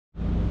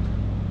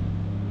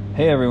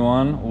Hey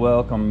everyone,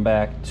 welcome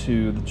back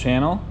to the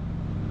channel.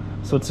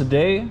 So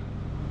today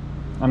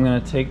I'm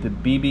going to take the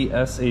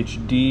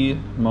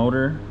BBSHD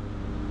motor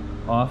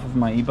off of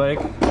my e-bike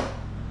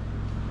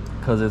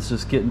because it's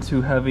just getting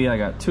too heavy. I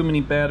got too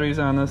many batteries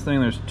on this thing.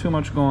 There's too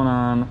much going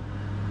on.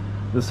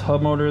 This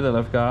hub motor that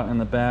I've got in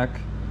the back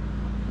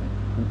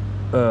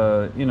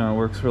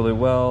works really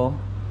well.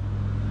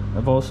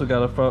 I've also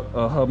got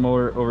a hub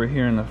motor over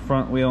here in the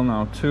front wheel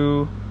now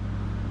too,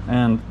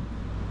 and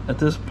at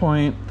this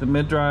point the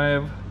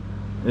mid-drive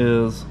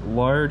is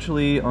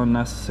largely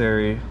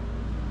unnecessary,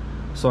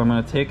 so I'm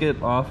going to take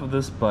it off of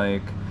this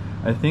bike.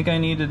 I think I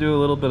need to do a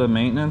little bit of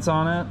maintenance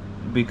on it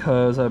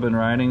because I've been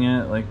riding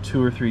it like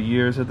 2 or 3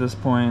 years at this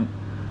point.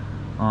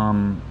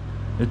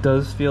 It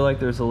does feel like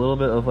there's a little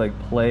bit of like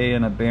play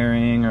in a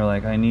bearing, or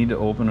like I need to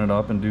open it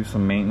up and do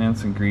some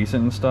maintenance and grease it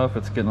and stuff.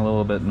 It's getting a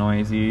little bit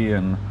noisy,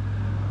 and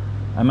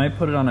I might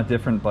put it on a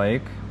different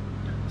bike.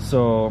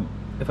 So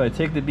if I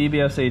take the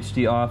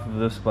BBSHD off of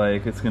this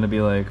bike, it's going to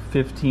be like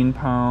 15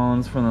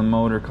 pounds from the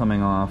motor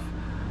coming off.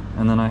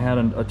 And then I had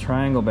a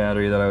triangle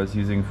battery that I was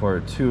using for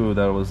it too,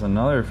 that was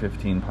another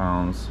 15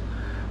 pounds.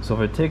 So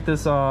if I take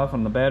this off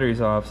and the battery's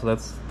off, so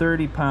that's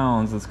 30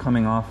 pounds that's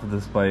coming off of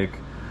this bike.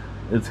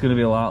 It's going to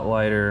be a lot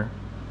lighter,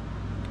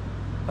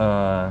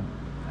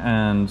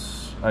 and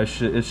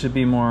it should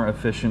be more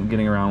efficient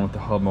getting around with the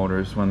hub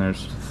motors when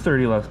there's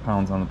 30 less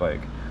pounds on the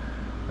bike,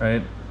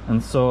 right?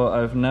 And so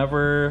I've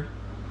never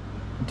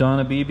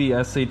done a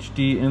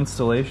BBSHD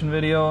installation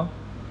video,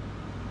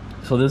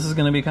 so this is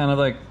going to be kind of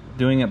like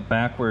doing it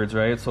backwards,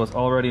 right? So it's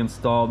already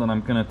installed and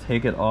I'm going to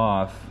take it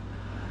off.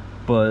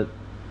 But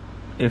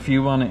if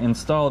you want to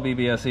install a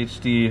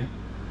BBSHD,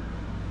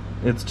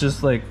 it's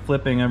just like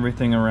flipping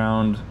everything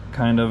around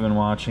kind of and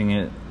watching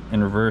it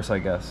in reverse, I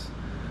guess.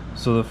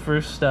 So the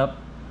first step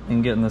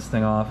in getting this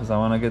thing off is I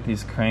want to get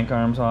these crank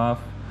arms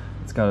off.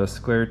 It's got a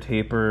square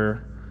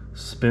taper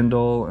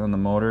spindle in the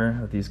motor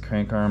that these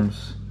crank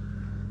arms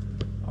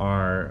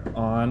are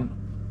on.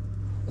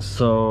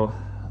 So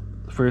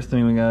the first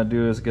thing we gotta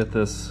do is get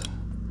this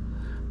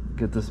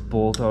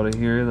bolt out of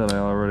here that I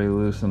already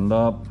loosened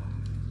up.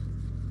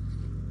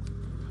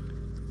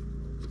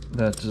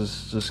 That's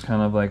just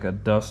kind of like a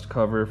dust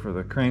cover for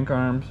the crank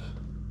arms.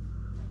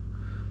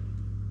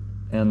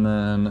 And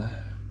then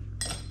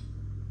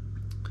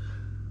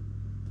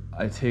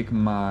I take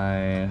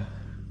then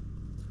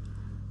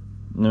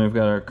we've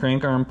got our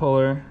crank arm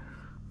puller,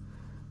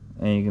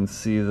 and you can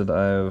see that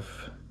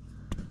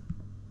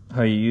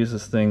how you use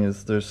this thing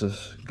is there's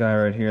this guy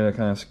right here that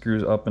kind of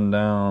screws up and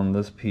down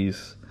this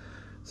piece.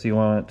 So you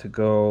want it to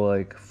go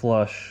like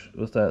flush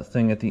with that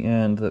thing at the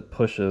end that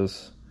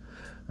pushes.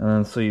 And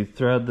then so you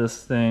thread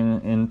this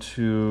thing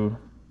into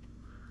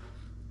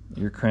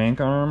your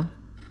crank arm.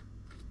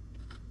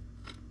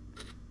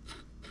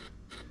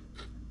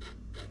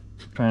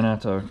 Try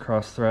not to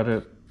cross thread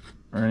it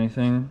or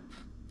anything,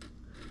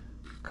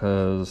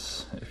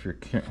 because if your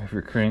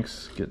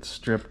cranks get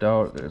stripped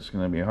out, it's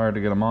going to be hard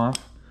to get them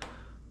off.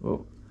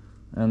 Oh.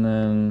 And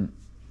then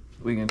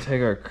we can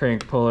take our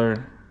crank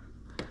puller,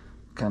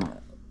 kind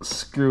of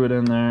screw it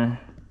in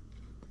there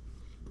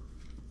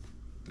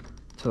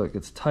until it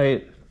gets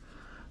tight,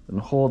 then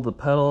hold the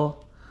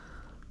pedal,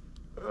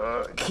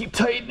 keep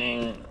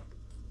tightening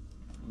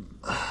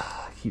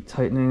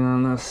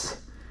on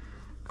this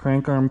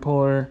crank arm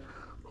puller.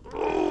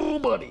 Oh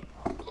buddy,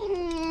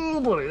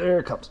 there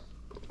it comes.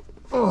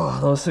 Oh,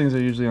 those things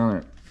are usually on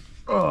there.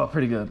 Oh,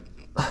 pretty good.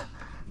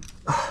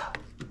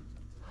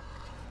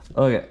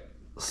 Okay,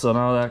 so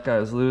now that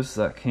guy's loose,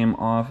 that came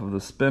off of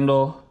the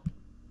spindle,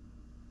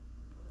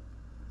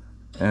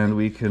 and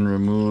we can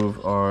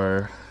remove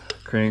our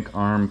crank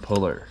arm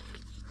puller.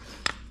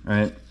 All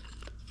right,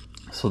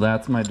 so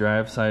that's my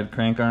drive side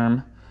crank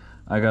arm.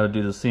 I got to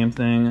do the same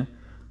thing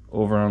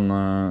over on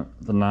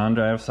the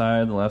non-drive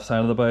side, the left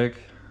side of the bike.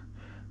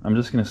 I'm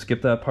just going to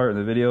skip that part of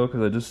the video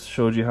because I just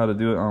showed you how to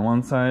do it on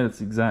one side. It's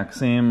the exact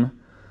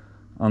same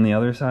on the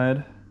other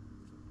side,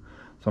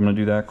 so I'm going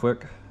to do that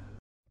quick.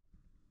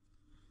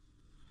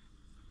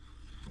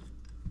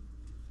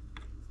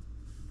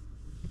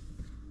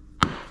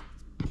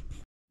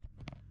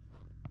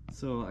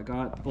 So I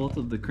got both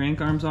of the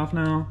crank arms off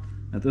now.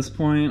 At this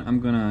point,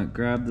 I'm gonna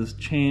grab this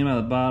chain by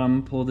the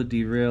bottom, pull the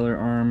derailleur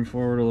arm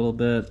forward a little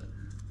bit,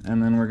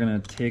 and then we're gonna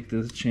take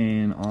this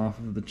chain off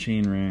of the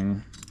chain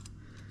ring,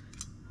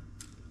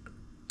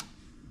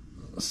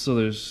 so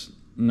there's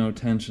no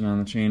tension on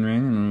the chain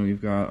ring, and then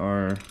we've got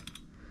our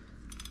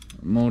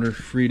motor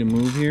free to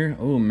move here.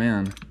 Oh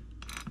man.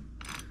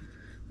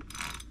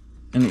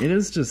 And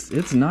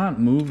it's not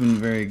moving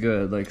very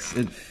good. Like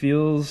it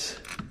feels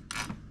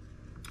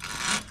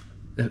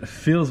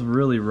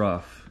really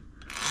rough.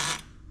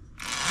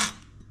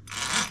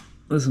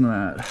 Listen to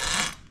that.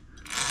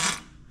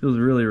 Feels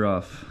really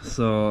rough.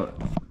 So,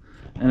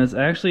 and it's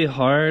actually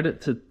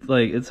hard to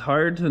it's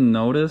hard to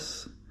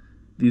notice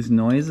these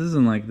noises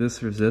and like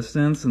this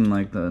resistance and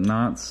like the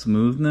not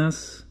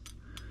smoothness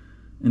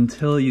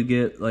until you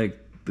get like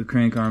the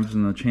crank arms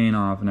and the chain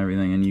off and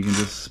everything, and you can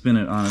just spin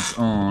it on its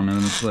own,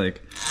 and it's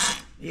like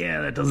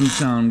Yeah, that doesn't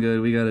sound good.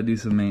 We got to do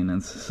some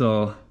maintenance.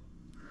 So,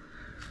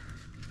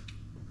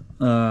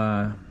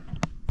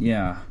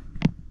 yeah.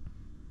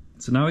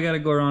 So now we got to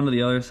go around to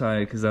the other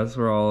side because that's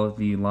where all of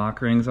the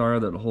lock rings are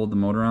that hold the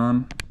motor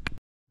on.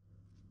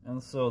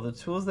 And so the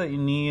tools that you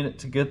need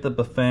to get the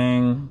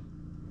Bafang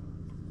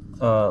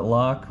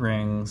lock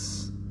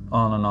rings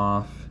on and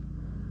off,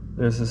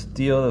 there's this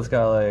deal that's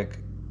got like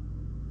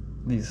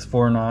these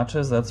 4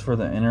 notches. That's for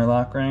the inner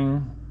lock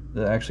ring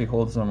that actually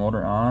holds the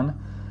motor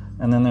on.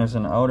 And then there's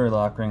an outer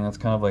lock ring that's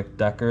kind of like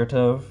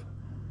decorative,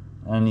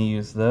 and you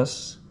use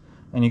this.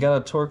 And you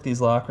gotta torque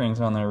these lock rings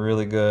on there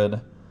really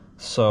good.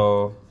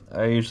 So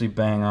I usually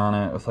bang on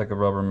it with like a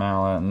rubber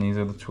mallet, and these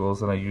are the tools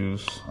that I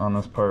use on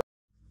this part.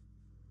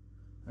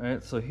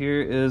 Alright, so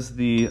here is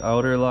the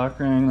outer lock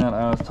ring that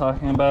I was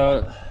talking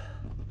about.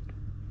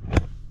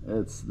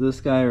 It's this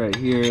guy right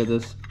here.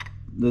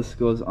 This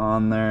goes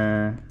on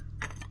there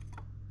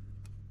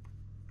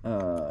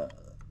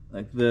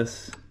like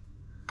this.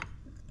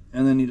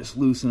 And then you just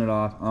loosen it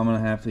off. I'm gonna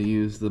have to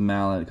use the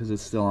mallet because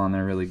it's still on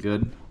there really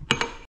good.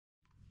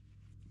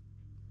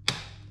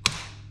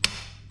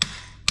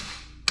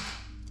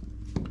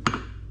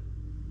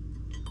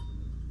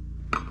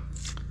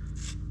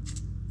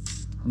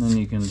 And then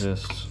you can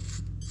just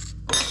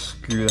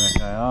screw that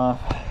guy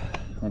off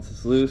once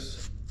it's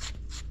loose.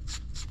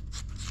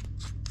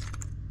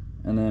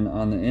 And then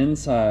on the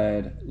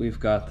inside, we've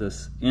got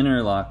this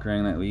inner lock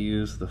ring that we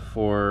use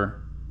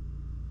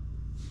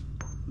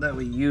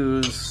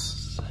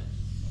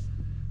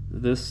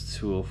this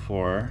tool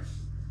for,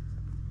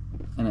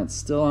 and it's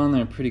still on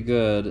there pretty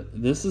good.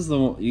 This is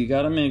you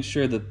got to make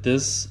sure that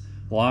this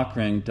lock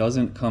ring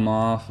doesn't come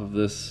off of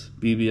this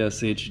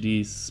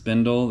BBSHD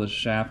spindle, the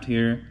shaft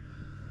here,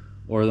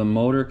 or the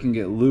motor can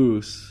get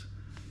loose,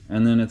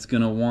 and then it's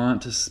going to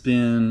want to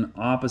spin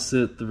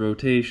opposite the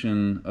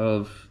rotation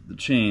of the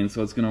chain.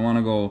 So it's going to want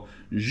to go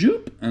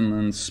zoop and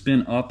then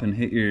spin up and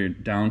hit your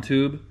down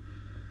tube.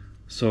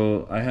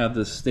 So I have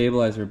this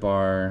stabilizer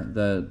bar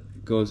that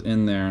goes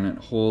in there, and it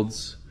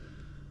holds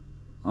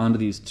onto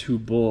these 2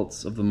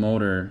 bolts of the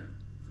motor,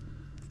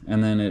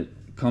 and then it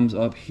comes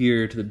up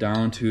here to the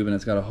down tube, and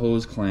it's got a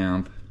hose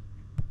clamp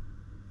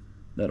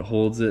that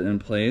holds it in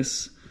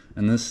place.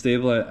 And this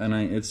stabilizer, and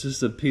it's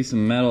just a piece of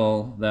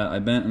metal that I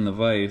bent in the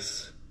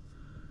vise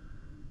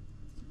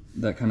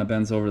that kind of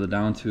bends over the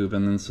down tube.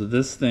 And then so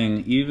this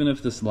thing, even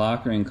if this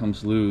lock ring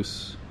comes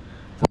loose,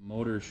 the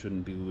motor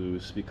shouldn't be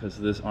loose because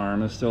this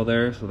arm is still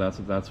there. So that's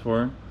what that's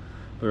for.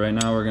 But right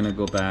now we're gonna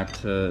go back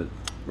to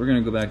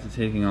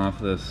taking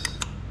off this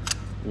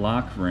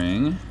lock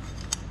ring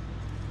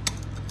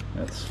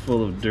that's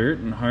full of dirt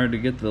and hard to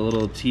get the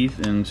little teeth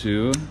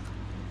into.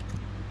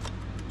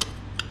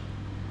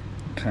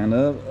 Kind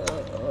of.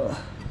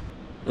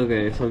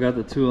 Okay, so I got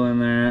the tool in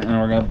there, and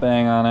we're gonna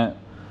bang on it,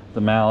 the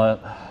mallet.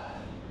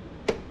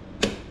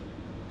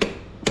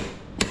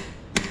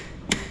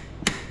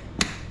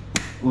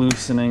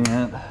 Loosening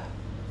it.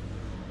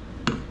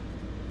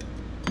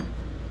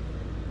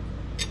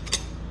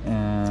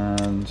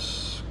 And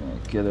just gonna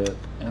get it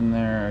in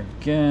there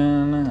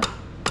again.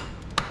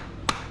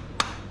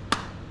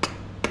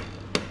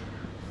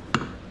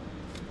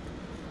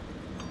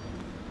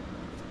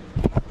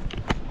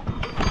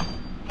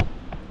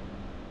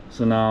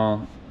 So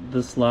now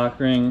this lock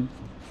ring,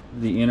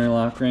 the inner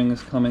lock ring,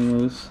 is coming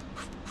loose.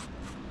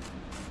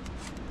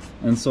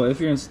 And so if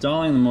you're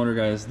installing the motor,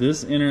 guys,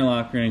 this inner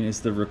lock ring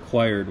is the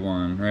required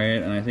one,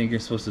 right? And I think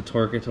you're supposed to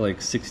torque it to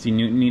like 60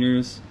 Newton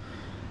meters,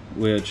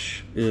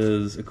 which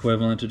is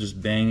equivalent to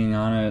just banging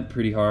on it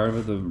pretty hard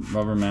with a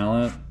rubber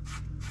mallet.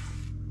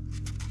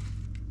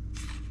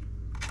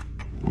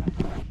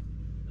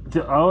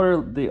 The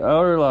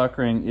outer lock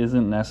ring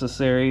isn't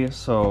necessary,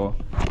 so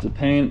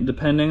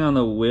depending on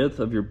the width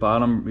of your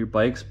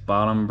bike's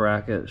bottom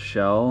bracket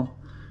shell,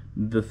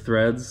 the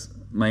threads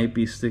might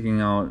be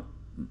sticking out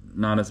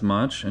not as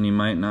much, and you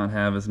might not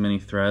have as many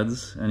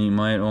threads, and you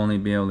might only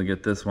be able to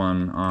get this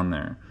one on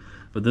there.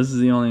 But this is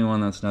the only one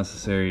that's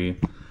necessary.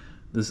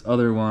 This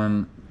other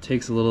one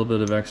takes a little bit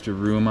of extra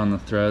room on the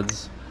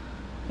threads.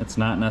 It's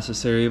not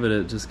necessary, but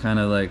it just kind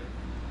of like,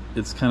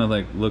 it's kind of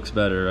like looks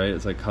better, right?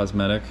 It's like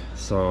cosmetic.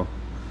 So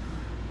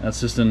that's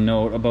just a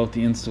note about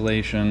the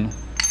installation.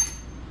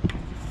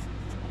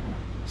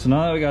 So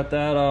now that we got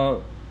that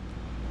out,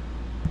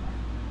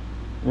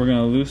 we're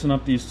gonna loosen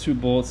up these 2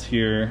 bolts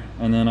here,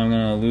 and then I'm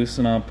gonna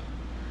loosen up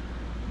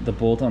the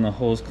bolt on the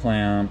hose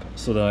clamp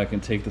so that I can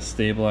take the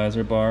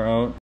stabilizer bar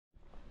out.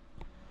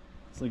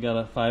 So we got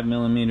a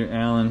 5mm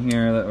Allen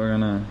here that we're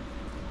gonna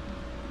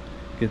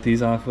get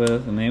these off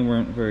with, and they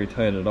weren't very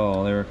tight at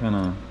all. They were kind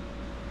of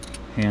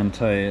hand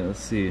tight. Let's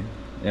see.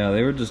 Yeah,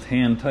 they were just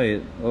hand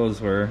tight, those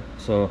were.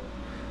 So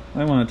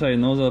I want to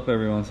tighten those up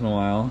every once in a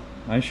while.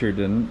 I sure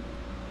didn't.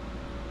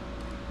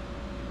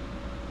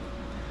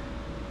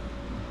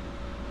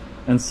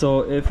 And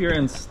so if you're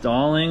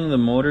installing the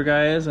motor,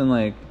 guys, and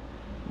like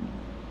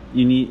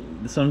you need,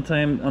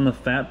 sometime on the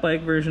fat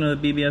bike version of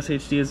the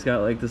BBSHD, it's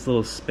got like this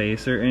little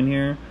spacer in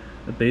here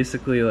that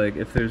basically, like,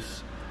 if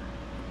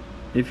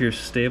your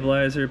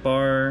stabilizer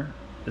bar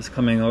is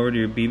coming over to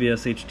your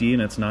BBSHD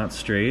and it's not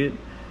straight,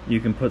 you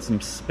can put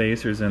some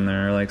spacers in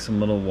there, like some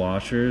little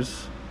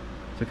washers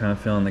to kind of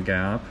fill in the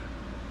gap.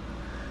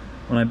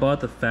 When I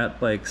bought the fat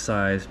bike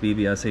size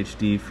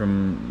BBSHD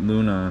from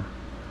Luna,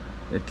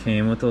 it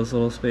came with those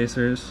little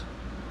spacers,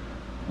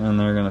 and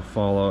they're gonna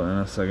fall out in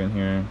a second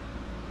here.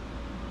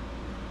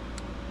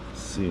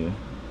 Let's see.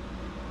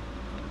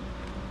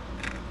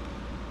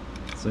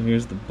 So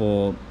here's the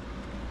bolt,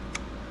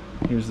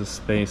 here's the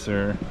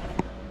spacer.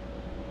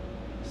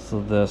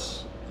 So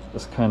this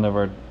is kind of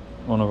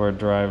one of our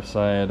drive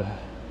side,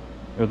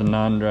 or the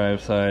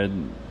non-drive side,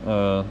 you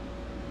know,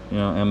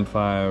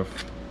 M5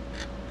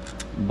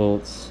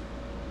 bolts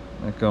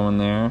that go in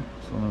there.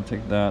 So I'm gonna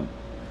take that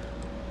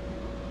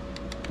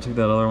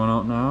other one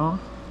out now.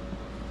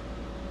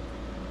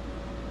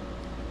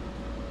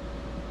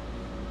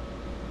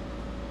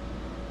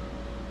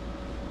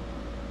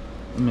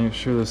 And make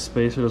sure the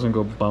spacer doesn't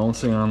go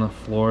bouncing on the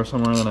floor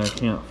somewhere that I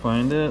can't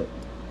find it.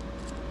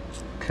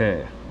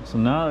 Okay, so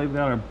now that we've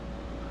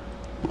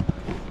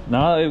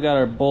got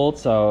our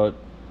bolts out,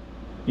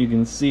 you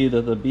can see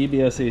that the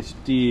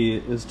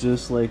BBSHD is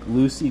just like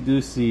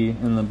loosey-goosey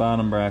in the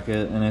bottom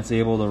bracket, and it's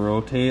able to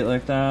rotate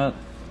like that.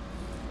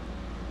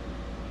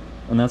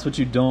 And that's what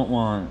you don't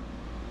want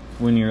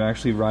when you're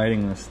actually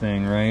riding this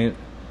thing, right?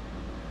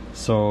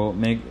 So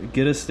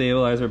get a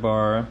stabilizer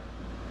bar,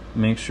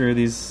 make sure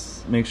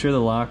the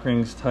lock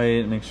ring's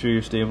tight, make sure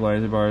your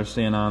stabilizer bar is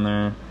staying on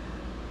there.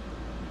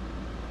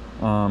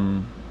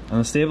 And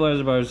the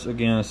stabilizer bars,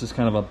 again, it's just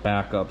kind of a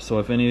backup. So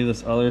if any of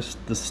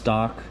the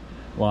stock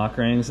lock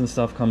rings and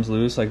stuff comes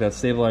loose, like that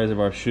stabilizer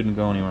bar shouldn't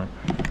go anywhere.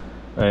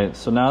 Alright,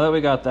 so now that we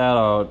got that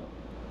out,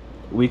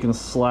 we can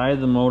slide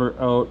the motor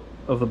out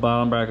of the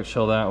bottom bracket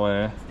shell that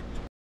way.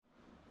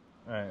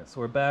 Alright,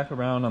 so we're back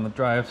around on the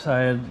drive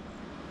side.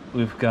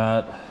 We've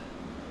got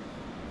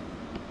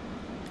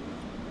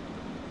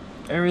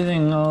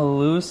everything all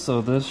loose,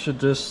 so this should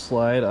just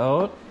slide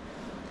out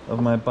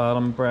of my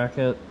bottom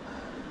bracket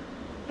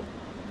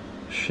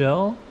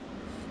shell.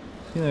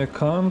 See, there it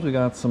comes. We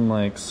got some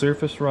like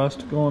surface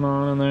rust going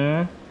on in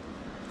there.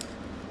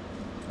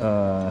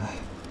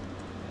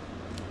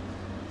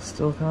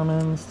 Still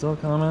coming,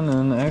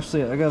 and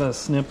actually I gotta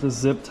snip the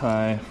zip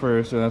tie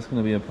first, or that's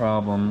gonna be a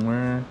problem.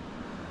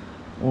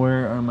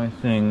 Where are my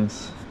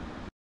things?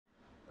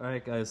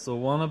 Alright guys, so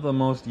one of the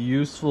most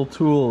useful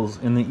tools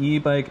in the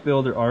e-bike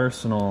builder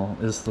arsenal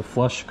is the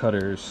flush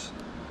cutters,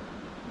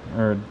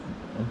 or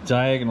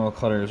diagonal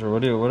cutters, or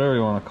whatever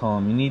you want to call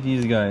them. You need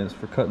these guys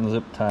for cutting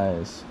zip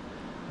ties,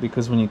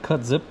 because when you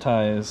cut zip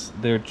ties,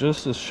 they're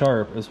just as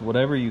sharp as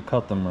whatever you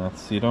cut them with,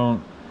 so you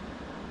don't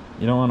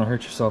want to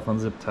hurt yourself on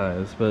zip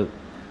ties. But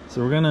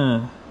so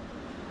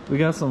we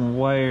got some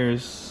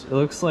wires. It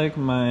looks like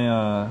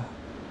my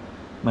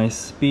my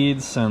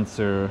speed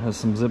sensor has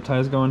some zip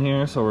ties going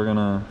here, so we're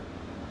gonna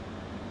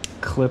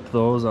clip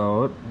those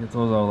out, get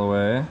those out of the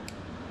way.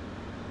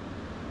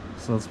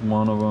 So that's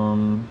one of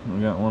them.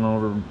 We got one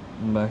over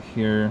back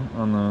here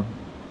on the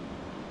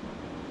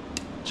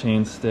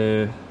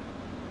chainstay,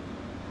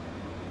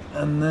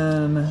 and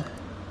then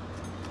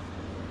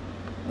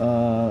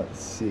let's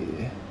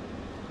see.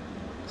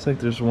 Looks like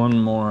there's one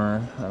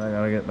more that I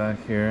gotta get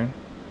back here.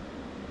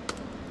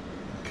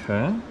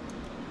 Okay.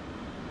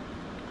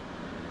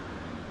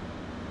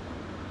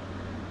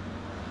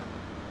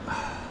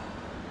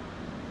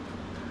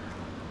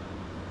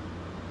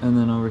 And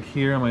then over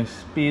here on my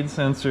speed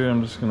sensor,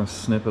 I'm just gonna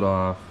snip it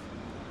off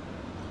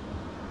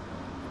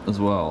as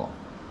well.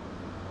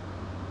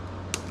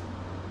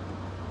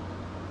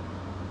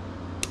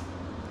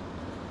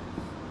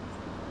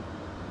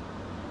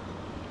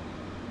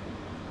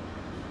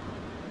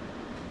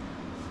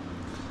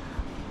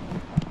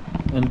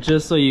 And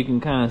just so you can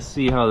kind of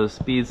see how the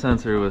speed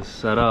sensor was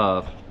set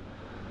up,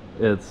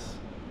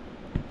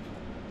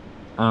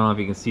 I don't know if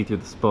you can see through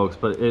the spokes,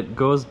 but it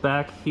goes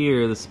back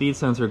here, the speed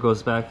sensor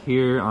goes back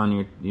here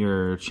on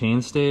your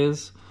chain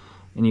stays,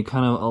 and you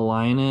kind of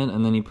align it,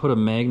 and then you put a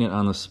magnet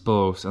on the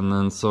spokes, and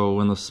then so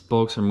when the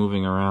spokes are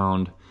moving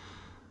around,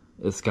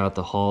 it's got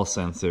the hall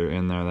sensor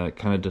in there that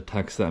kind of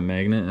detects that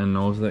magnet and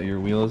knows that your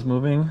wheel is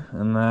moving,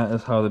 and that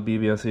is how the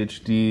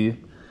BBSHD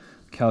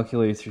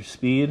calculates your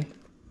speed.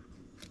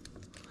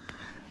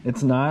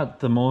 It's not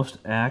the most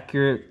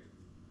accurate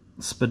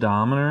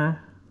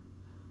speedometer,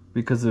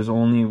 because there's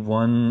only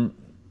one,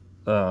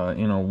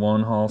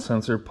 one hall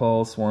sensor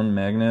pulse, one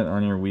magnet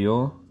on your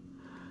wheel.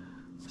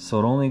 So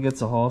it only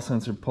gets a hall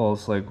sensor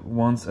pulse like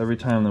once every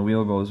time the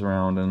wheel goes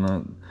around, and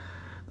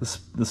the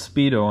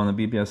speedo on the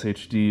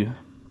BBSHD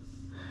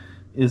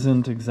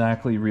isn't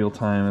exactly real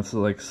time. It's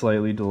like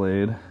slightly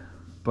delayed.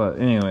 But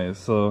anyways,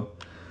 so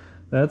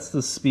that's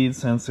the speed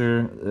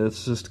sensor.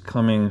 It's just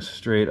coming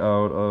straight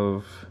out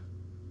of...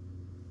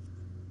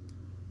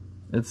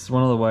 It's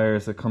one of the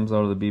wires that comes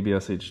out of the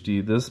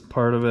BBSHD. This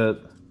part of it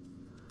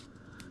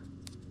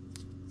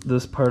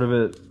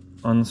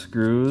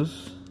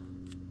unscrews.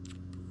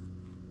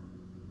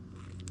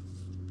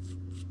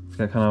 It's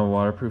got kind of a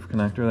waterproof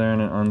connector there,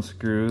 and it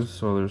unscrews,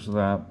 so there's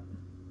that.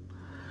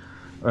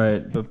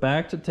 Alright, but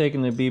back to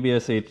taking the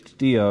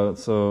BBSHD out.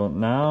 So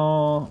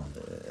now,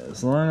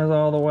 as long as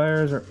all the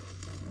wires are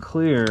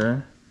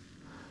clear,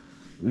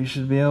 we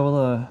should be able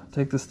to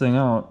take this thing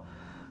out.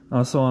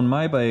 So on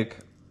my bike,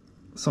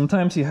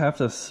 sometimes you have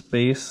to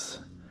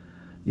fill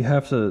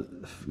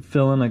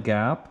in a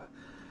gap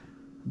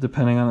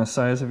depending on the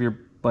size of your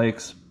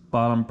bike's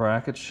bottom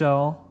bracket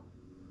shell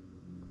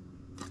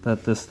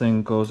that this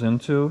thing goes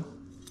into.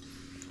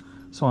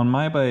 So on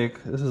my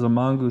bike, this is a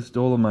Mongoose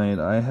Dolomite.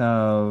 I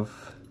have,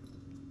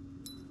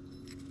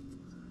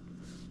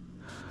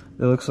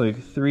 it looks like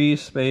 3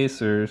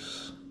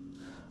 spacers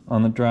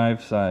on the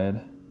drive side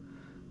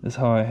is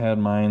how I had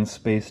mine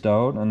spaced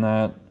out, and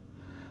that,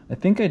 I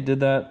think I did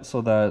that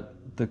so that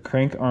the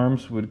crank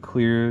arms would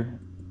clear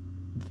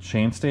the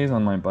chainstays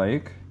on my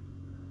bike.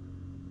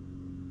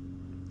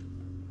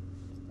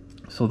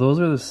 So those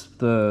are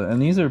and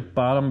these are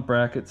bottom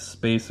bracket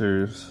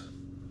spacers.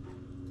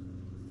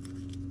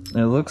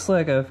 It looks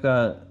like I've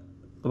got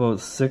about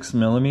 6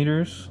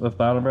 millimeters of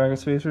bottom bracket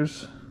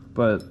spacers,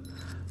 but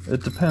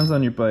it depends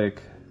on your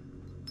bike.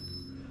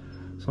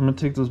 So I'm gonna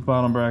take those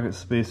bottom bracket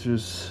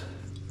spacers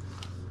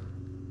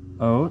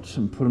out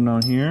and put them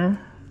down here.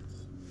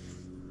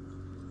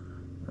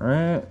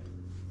 Alright.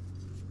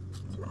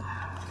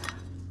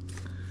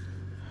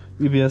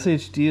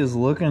 BBSHD is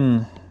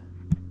looking,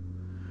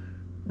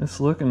 it's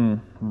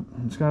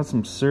got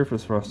some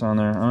surface rust on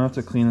there. I'm gonna have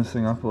to clean this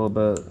thing up a little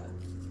bit.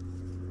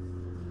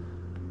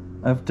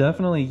 I've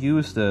definitely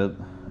used it.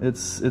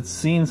 It's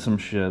seen some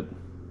shit.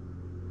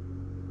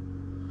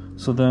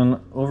 So then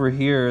over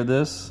here,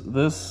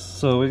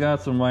 so we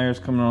got some wires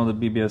coming out of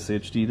the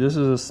BBSHD. This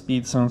is a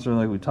speed sensor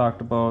like we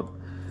talked about.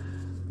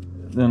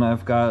 Then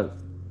I've got,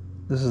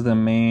 this is the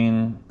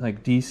main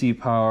like DC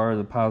power,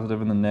 the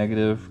positive and the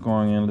negative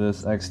going into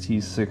this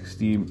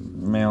XT60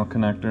 male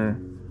connector.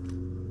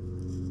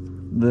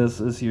 This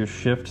is your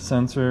shift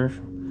sensor.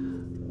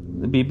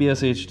 The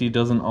BBSHD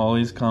doesn't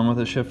always come with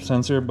a shift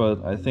sensor,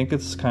 but I think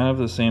it's kind of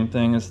the same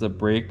thing as the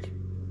brake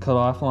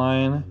cutoff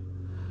line.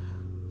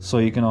 So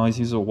you can always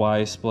use a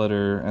Y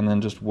splitter and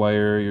then just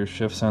wire your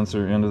shift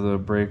sensor into the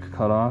brake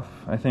cutoff,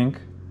 I think.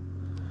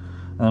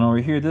 And over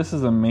here, this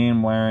is a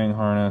main wiring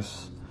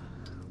harness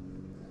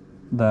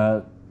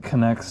that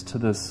connects to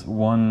this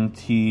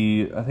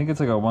 1T, I think it's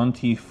like a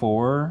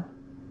 1T4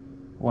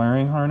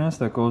 wiring harness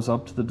that goes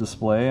up to the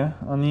display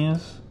on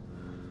these.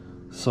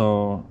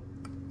 So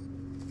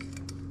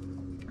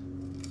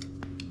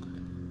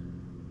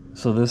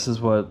this is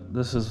what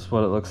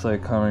it looks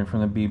like coming from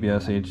the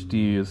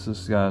BBSHD. It's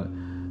just got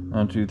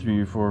 1, 2,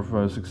 3, 4,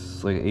 5,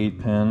 6, like 8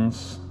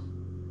 pins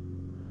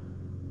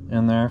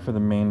in there for the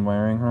main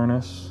wiring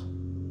harness.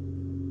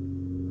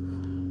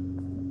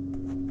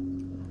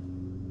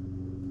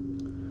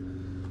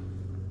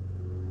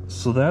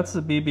 So that's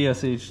the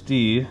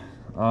BBSHD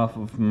off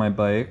of my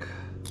bike.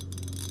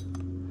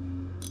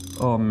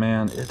 Oh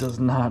man, it does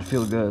not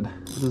feel good.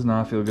 It does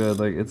not feel good.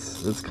 Like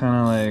it's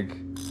kind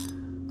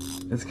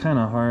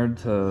of hard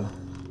to,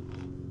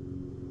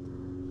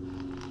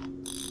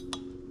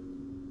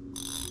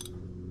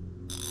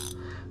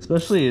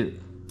 especially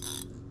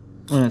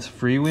when it's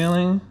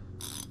freewheeling.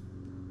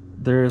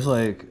 There's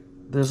like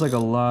a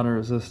lot of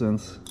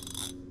resistance,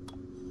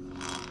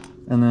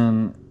 and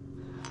then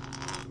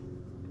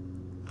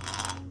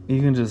you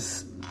can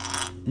just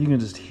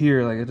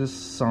hear, like, it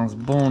just sounds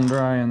bone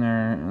dry in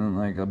there, and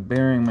like a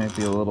bearing might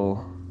be a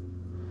little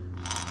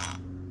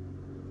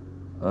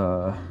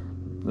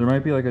there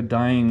might be like a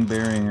dying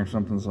bearing or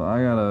something. So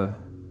I gotta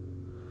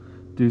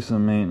do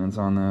some maintenance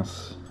on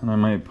this, and I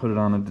might put it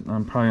on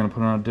I'm probably gonna put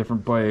it on a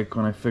different bike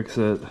when I fix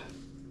it.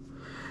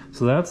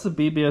 So that's the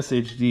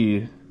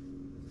BBSHD.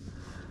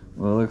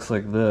 Well, it looks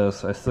like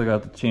this. I still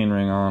got the chain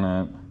ring on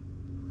it,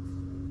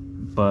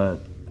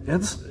 but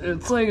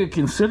it's like a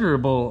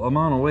considerable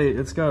amount of weight.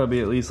 It's got to be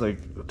at least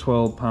like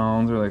 12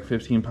 pounds or like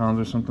 15 pounds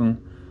or something.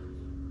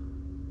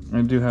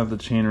 I do have the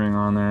chain ring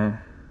on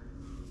there.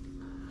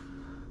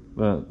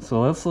 But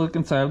so let's look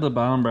inside of the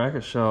bottom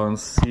bracket shell and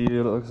see what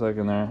it looks like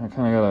in there. I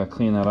kind of gotta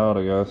clean that out,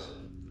 I guess.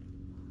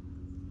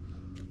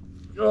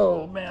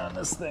 Oh man,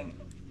 this thing.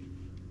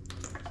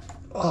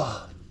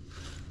 Oh.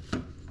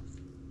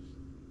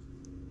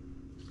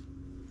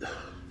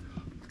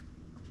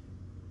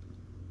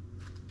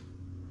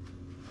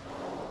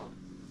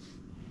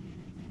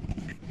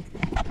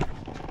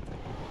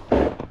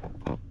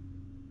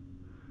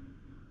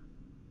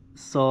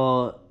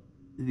 So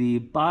the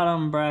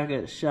bottom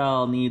bracket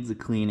shell needs a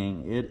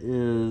cleaning. It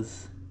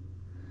is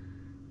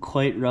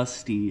quite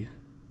rusty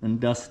and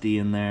dusty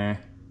in there.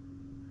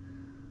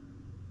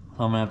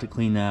 So I'm gonna have to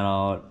clean that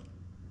out.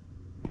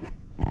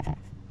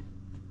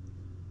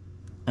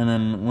 And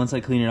then once I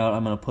clean it out,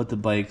 I'm gonna put the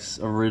bike's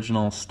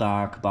original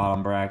stock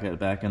bottom bracket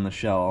back in the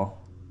shell,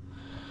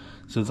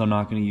 since I'm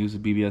not gonna use the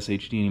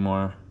BBSHD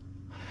anymore.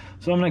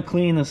 So I'm gonna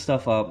clean this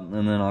stuff up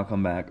and then I'll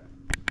come back.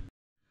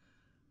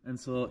 And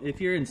so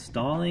if you're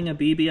installing a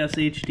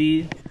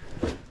BBSHD,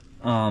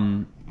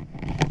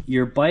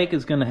 your bike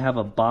is going to have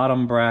a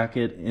bottom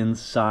bracket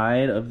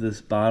inside of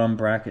this bottom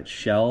bracket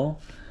shell.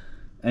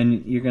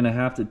 and you're gonna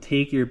have to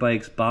take your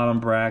bike's bottom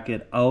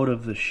bracket out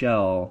of the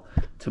shell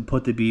to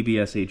put the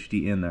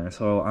BBSHD in there.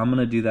 So I'm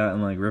gonna do that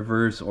in like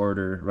reverse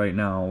order right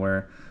now,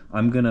 where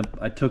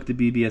I took the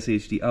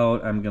BBSHD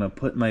out, I'm gonna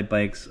put my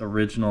bike's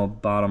original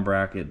bottom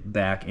bracket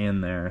back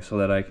in there so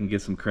that I can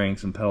get some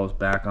cranks and pedals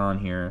back on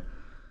here,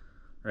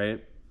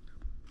 right?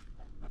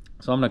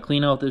 So I'm gonna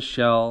clean out this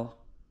shell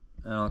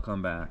and I'll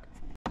come back.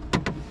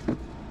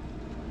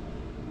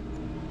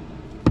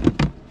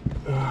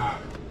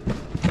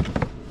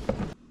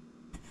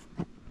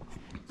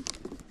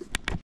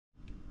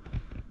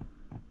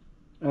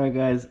 Alright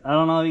guys, I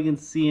don't know if you can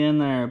see in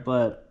there,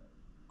 but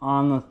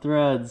on the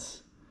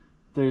threads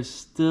there's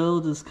still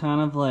just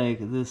kind of like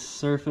this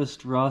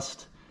surfaced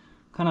rust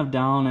kind of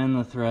down in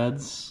the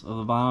threads of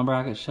the bottom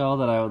bracket shell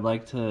that I would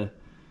like to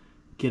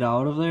get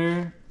out of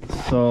there.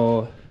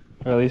 So,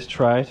 or at least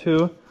try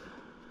to.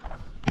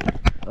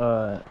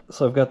 So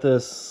I've got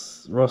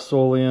this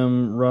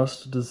Rust-Oleum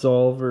Rust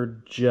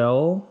Dissolver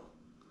Gel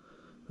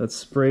that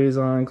sprays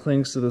on,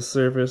 clings to the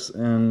surface,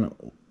 and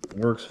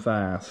works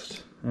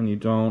fast. And you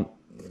don't,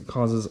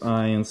 causes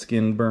eye and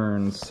skin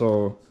burns.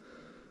 So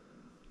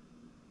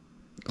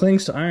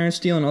clings to iron,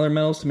 steel, and other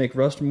metals to make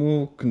rust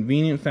removal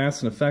convenient,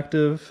 fast, and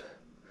effective.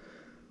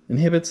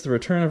 Inhibits the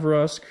return of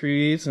rust,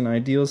 creates an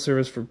ideal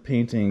surface for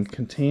painting.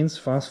 Contains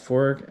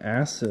phosphoric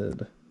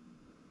acid.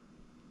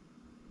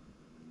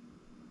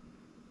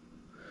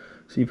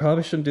 So you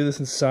probably shouldn't do this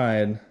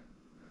inside.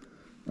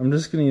 I'm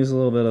just going to use a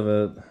little bit of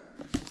it.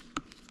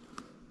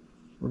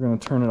 We're going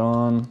to turn it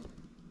on.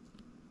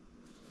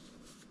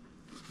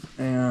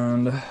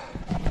 And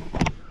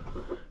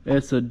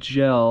it's a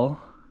gel.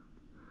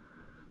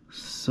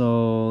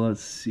 So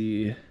let's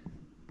see.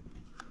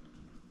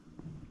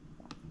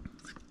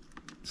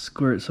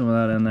 Squirt some of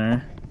that in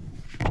there.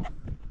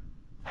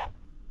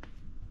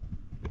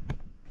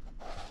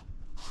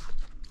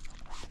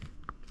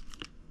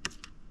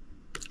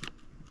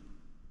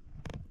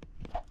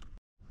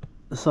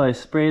 So I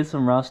sprayed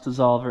some rust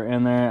dissolver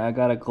in there. I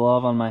got a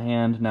glove on my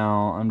hand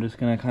now. I'm just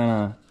gonna kind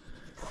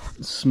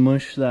of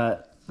smush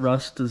that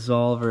rust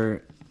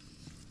dissolver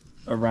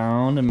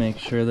around and make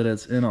sure that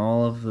it's in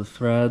all of the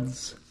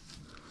threads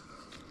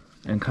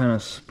and kind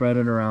of spread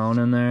it around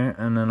in there.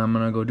 And then I'm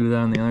gonna go do that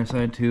on the other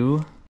side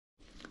too.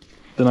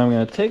 Then I'm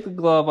gonna take the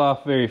glove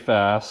off very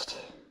fast.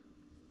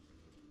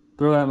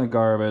 Throw that in the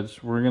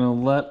garbage. We're gonna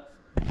let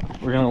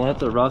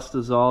the rust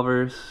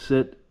dissolver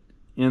sit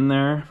in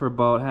there for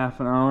about half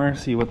an hour,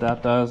 see what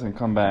that does, and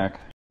come back.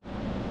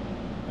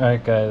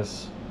 Alright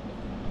guys,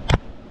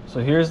 so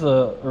here's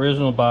the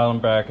original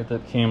bottom bracket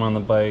that came on the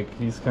bike.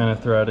 These kind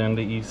of thread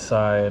into each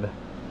side,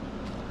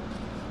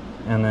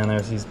 and then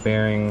there's these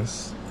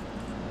bearings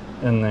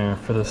in there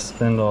for the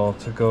spindle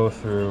to go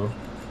through.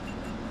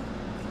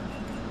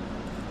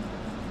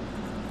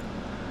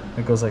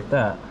 It goes like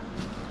that.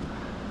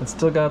 It's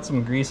still got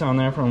some grease on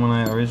there from when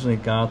I originally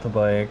got the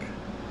bike,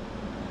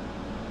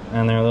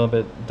 and they're a little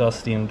bit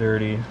dusty and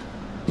dirty.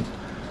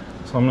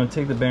 So I'm going to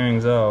take the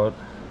bearings out.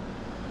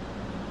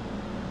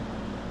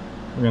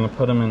 We're going to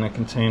put them in a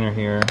container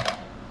here.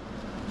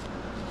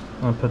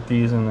 I'm going to put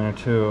these in there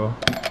too.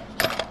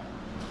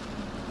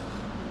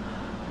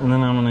 And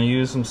then I'm going to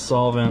use some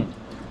solvent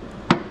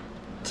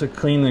to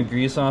clean the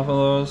grease off of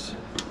those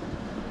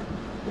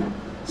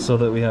so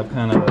that we have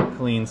kind of a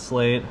clean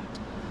slate.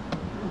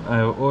 I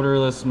have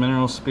odorless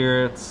mineral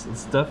spirits.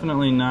 It's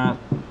definitely not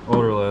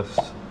odorless.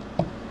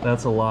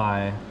 That's a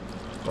lie.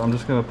 So I'm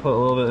just going to put a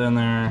little bit in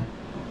there,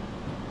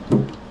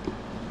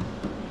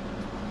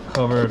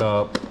 cover it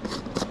up.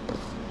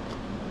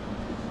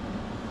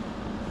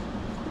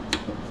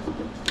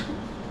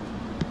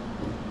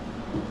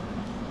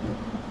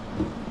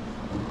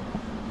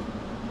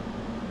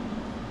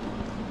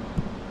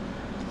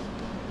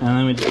 And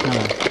then we just kind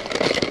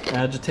of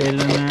agitate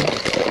it in there.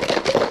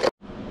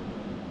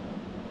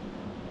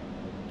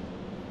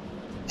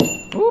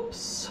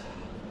 Oops.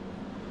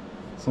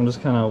 So I'm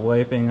just kind of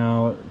wiping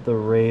out the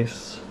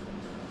race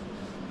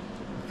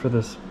for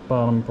this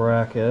bottom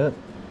bracket.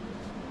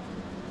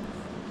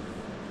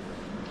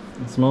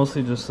 It's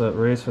mostly just that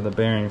race where the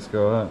bearings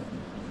go, that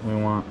we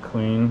want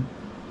clean.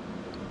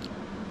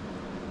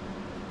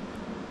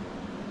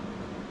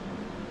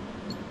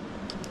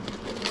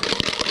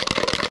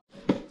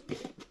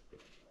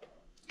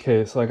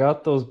 Okay, so I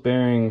got those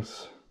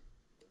bearings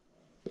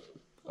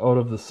out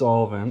of the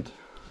solvent.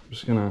 I'm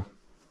just gonna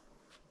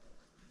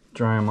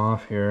dry them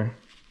off here.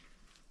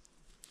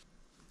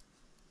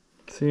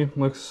 See,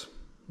 looks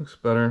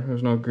better.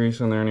 There's no grease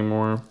in there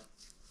anymore.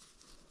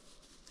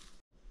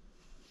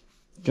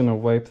 Gonna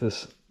wipe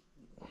this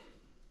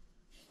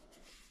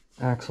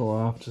axle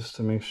off just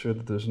to make sure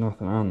that there's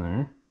nothing on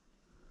there.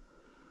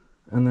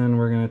 And then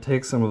we're gonna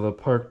take some of the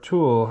Park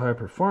Tool high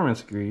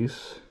performance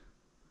grease,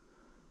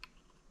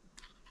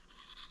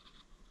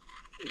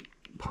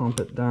 pump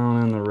it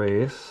down in the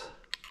race.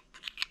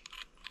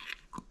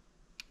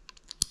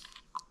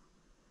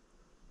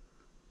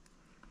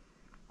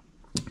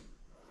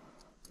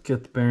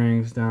 Get the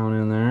bearings down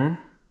in there,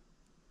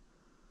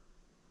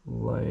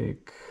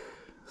 like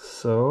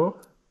so.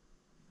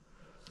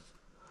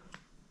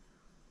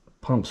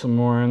 Pump some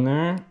more in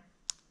there.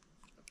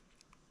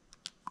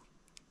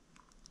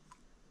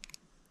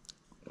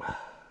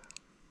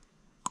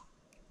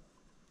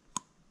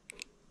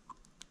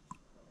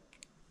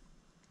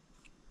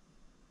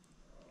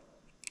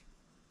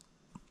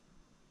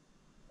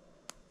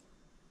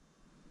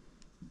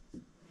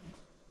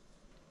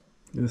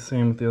 Do the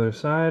same with the other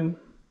side.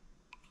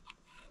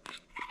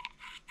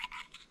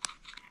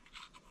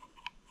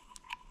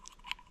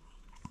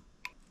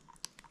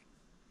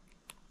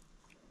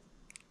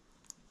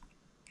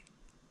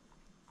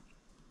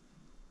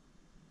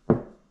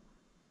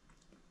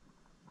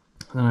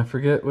 And I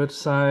forget which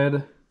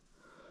side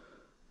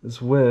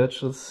is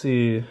which. Let's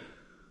see.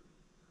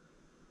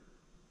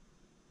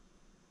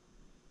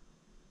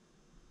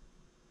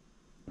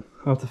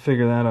 I'll have to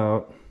figure that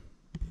out.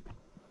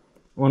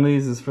 One of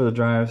these is for the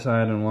drive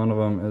side and one of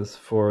them is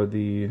for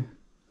the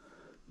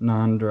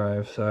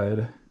non-drive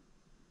side.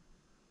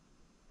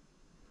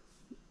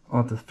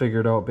 I'll have to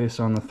figure it out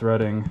based on the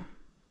threading.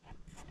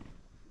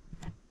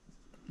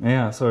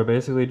 Yeah, so we're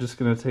basically just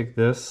going to take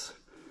this,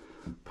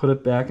 put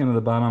it back into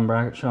the bottom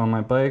bracket shell on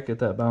my bike, get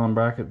that bottom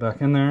bracket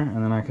back in there,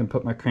 and then I can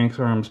put my crank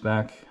arms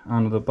back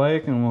onto the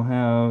bike, and we'll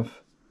have,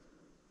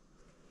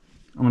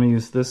 I'm going to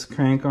use this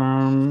crank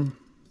arm,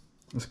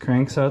 this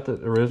crank set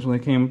that originally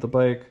came with the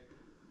bike.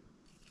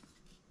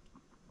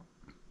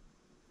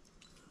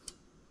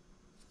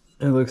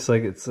 It looks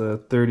like it's a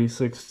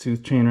 36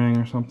 tooth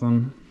chainring or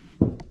something.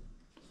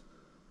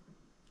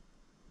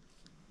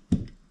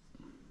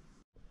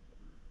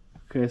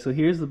 Okay, so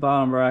here's the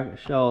bottom bracket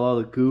shell with all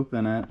the goop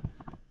in it.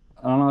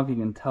 I don't know if you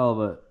can tell,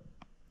 but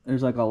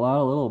there's like a lot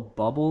of little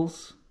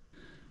bubbles.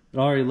 It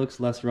already looks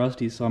less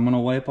rusty, so I'm gonna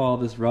wipe all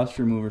this rust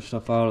remover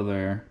stuff out of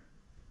there.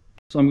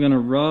 So I'm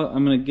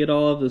gonna get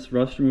all of this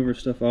rust remover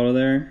stuff out of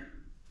there.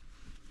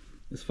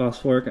 This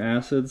phosphoric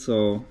acid,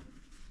 so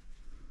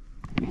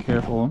be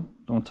careful,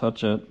 don't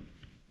touch it. I'm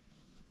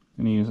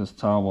gonna use this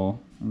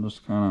towel and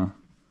just kinda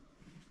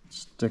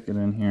stick it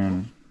in here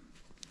and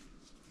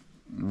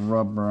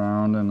rub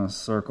around in a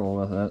circle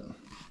with it.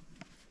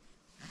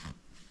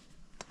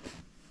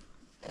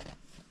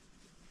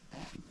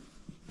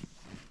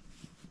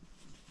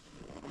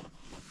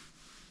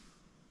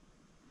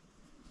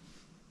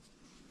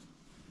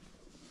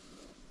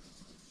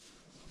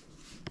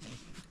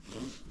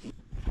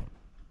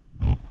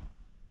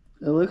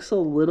 It looks a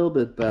little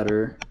bit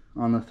better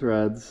on the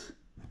threads.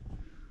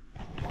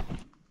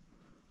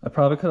 I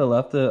probably could have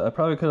left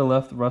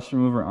the rust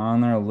remover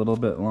on there a little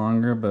bit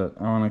longer, but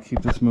I want to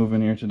keep this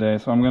moving here today.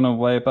 So I'm going to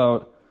wipe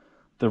out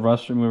the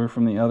rust remover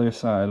from the other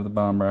side of the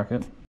bottom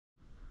bracket.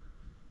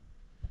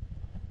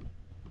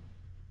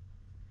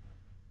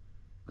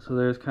 So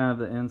there's kind of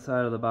the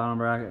inside of the bottom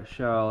bracket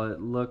shell.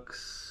 It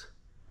looks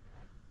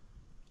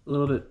a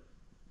little bit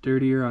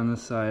dirtier on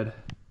this side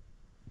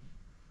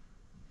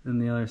than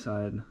the other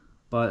side,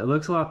 but it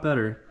looks a lot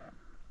better.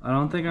 I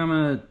don't think I'm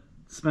going to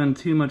spend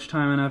too much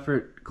time and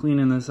effort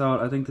cleaning this out.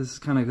 I think this is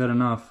kind of good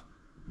enough.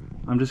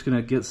 I'm just going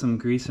to get some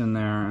grease in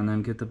there and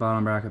then get the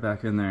bottom bracket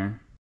back in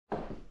there.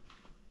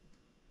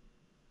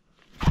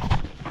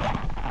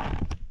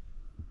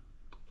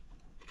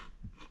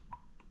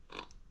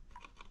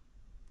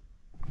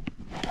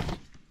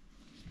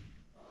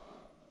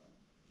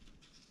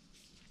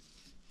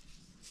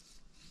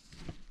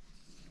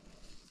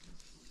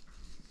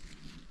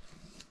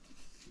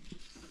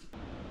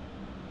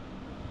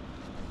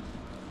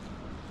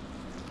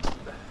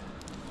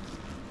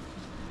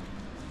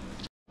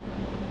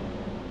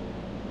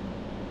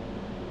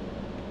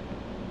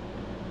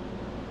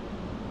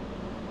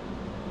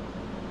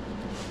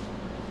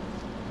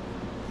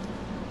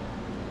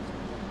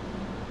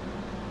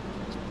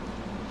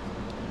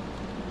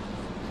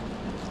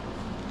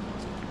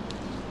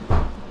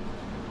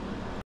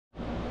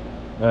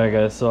 Alright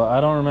guys, so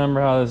I don't remember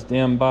how this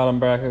damn bottom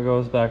bracket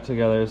goes back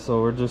together,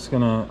 so we're just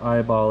gonna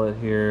eyeball it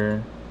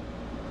here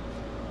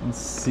and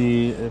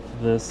see if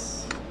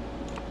this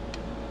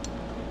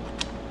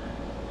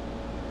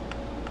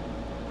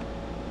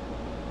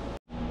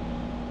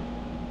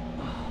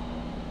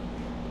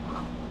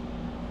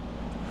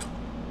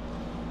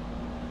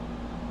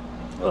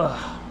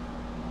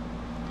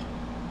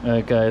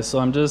Alright guys, so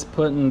I'm just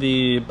putting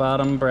the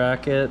bottom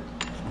bracket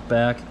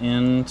back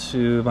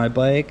into my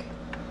bike.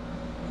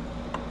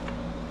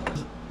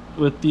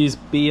 With these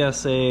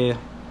BSA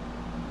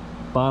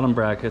bottom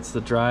brackets,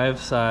 the drive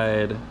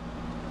side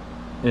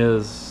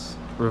is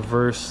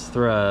reverse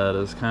thread,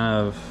 is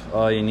kind of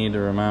all you need to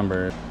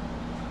remember.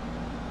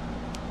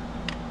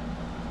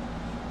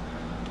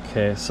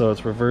 Okay, so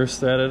it's reverse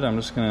threaded. I'm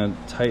just going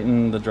to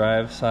tighten the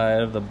drive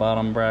side of the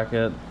bottom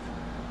bracket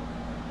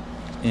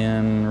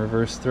in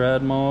reverse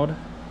thread mode.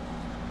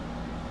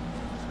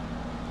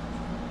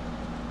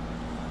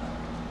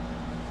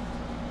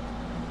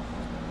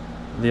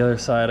 The other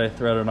side I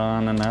threaded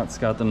on, and that's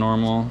got the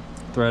normal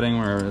threading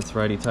where it's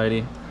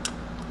righty-tighty.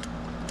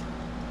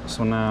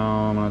 So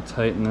now I'm going to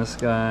tighten this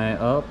guy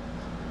up.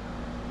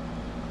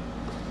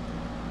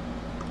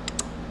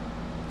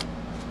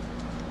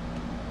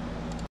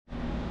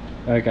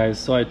 Alright guys,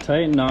 so I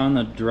tightened on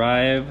the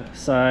drive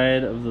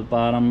side of the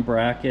bottom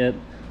bracket,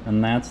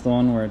 and that's the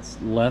one where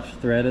it's left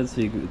threaded,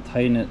 so you can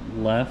tighten it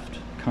left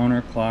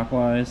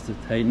counterclockwise to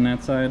tighten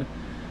that side.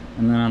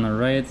 And then on the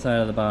right side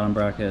of the bottom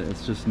bracket,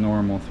 it's just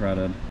normal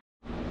threaded.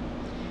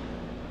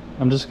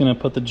 I'm just gonna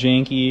put the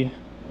Janky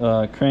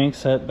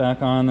crankset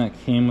back on that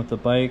came with the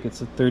bike.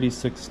 It's a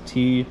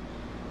 36T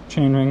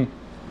chainring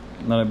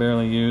that I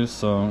barely use,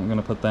 so I'm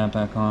gonna put that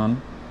back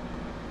on.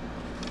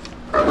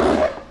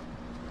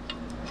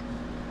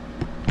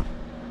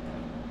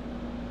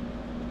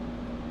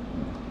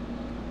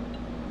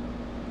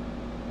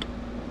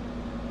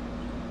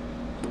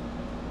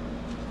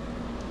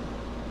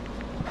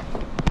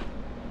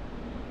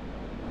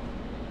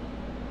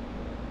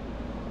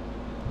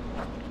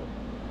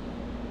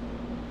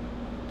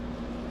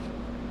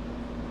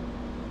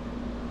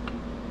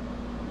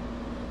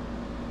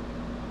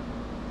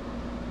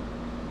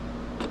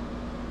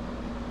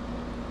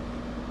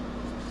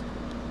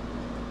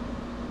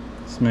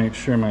 Make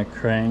sure my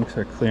cranks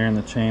are clear and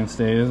the chain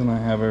stays, and I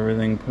have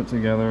everything put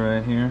together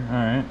right here.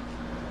 Alright,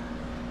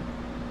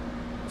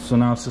 so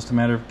now it's just a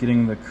matter of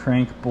getting the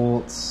crank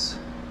bolts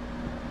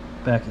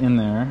back in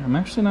there. I'm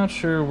actually not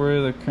sure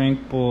where the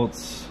crank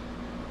bolts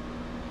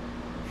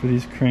for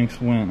these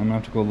cranks went. I'm gonna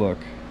have to go look.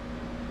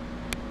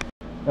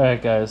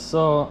 Alright guys,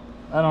 so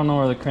I don't know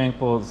where the crank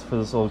bolts for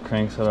this old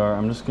crankset are.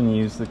 I'm just gonna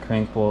use the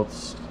crank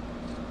bolts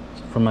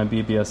from my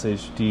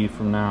BBSHD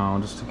from now,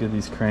 just to get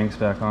these cranks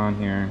back on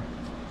here.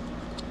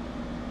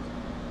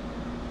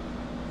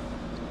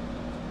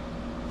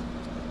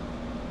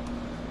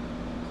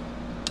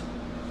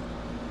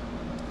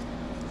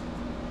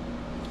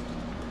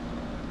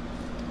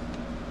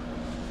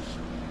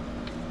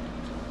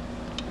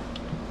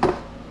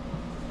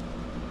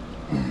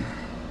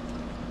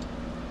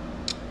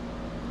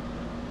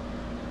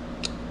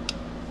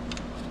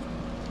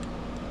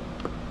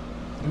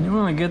 You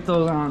want to get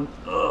those on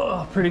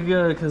pretty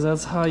good, because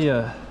that's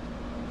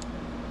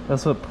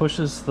what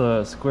pushes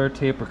the square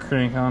taper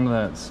crank onto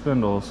that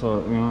spindle,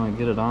 so you want to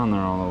get it on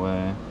there all the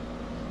way.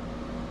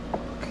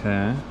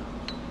 Okay.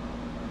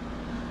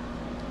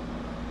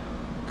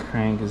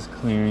 Crank is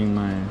clearing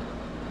my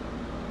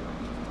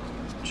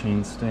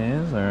chain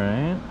stays,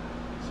 alright.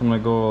 So I'm going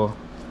to go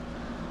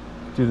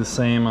do the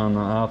same on the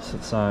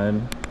opposite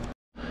side.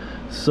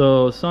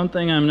 So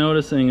something I'm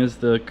noticing is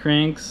the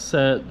crank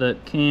set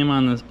that came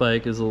on this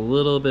bike is a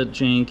little bit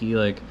janky.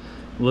 Like,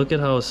 look at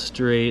how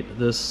straight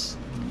the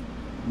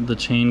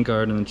chain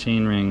guard and the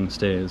chain ring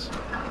stays.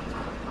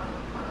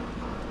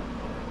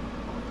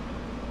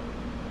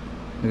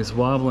 Like, it's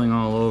wobbling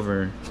all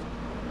over.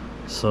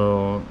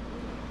 So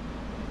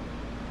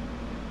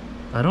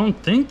I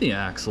don't think the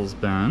axle's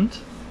bent,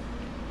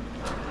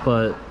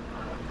 but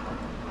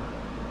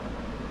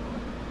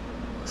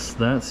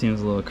that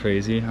seems a little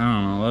crazy. I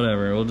don't know,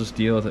 whatever, we'll just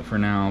deal with it for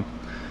now.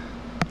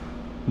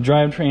 The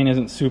drivetrain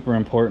isn't super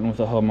important with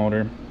a hub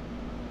motor.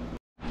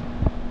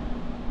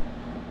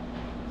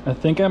 I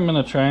think I'm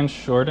gonna try and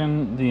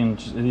shorten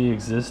the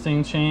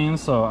existing chain,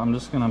 so I'm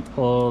just gonna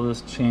pull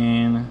this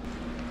chain.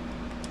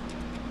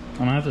 I'm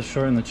gonna have to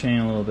shorten the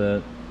chain a little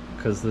bit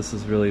because this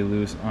is really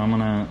loose. I'm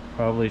gonna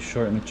probably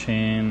shorten the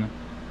chain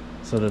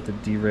so that the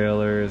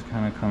derailleur is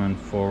kind of coming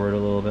forward a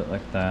little bit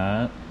like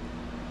that.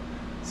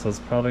 So it's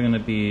probably going to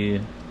be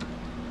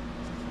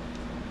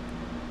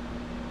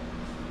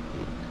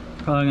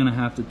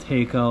have to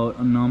take out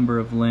a number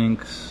of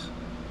links,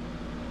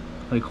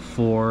 like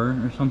 4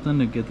 or something,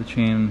 to get the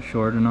chain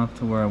short enough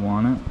to where I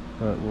want it,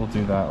 but we'll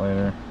do that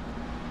later.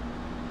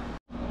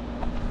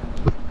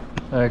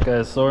 Alright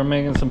guys, so we're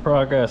making some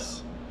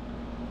progress.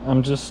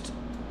 I'm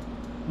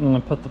going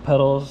to put the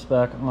pedals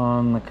back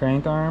on the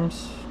crank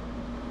arms,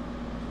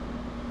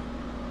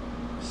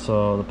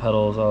 so the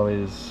pedals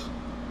always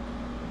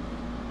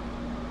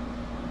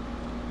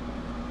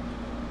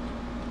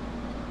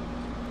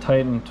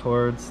tighten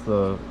towards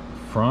the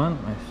front,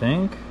 I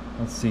think.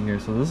 Let's see here.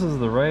 So this is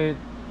the right,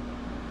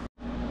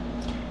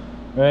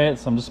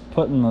 so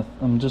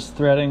I'm just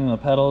threading the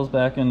pedals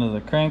back into the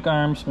crank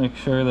arms. Make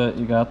sure that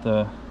you got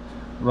the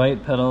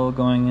right pedal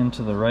going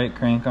into the right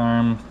crank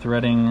arm,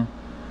 threading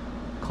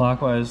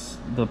clockwise.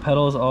 The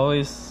pedals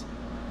always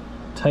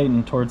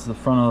tighten towards the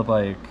front of the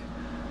bike,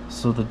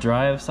 so the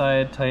drive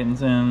side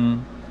tightens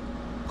in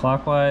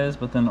clockwise,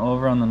 but then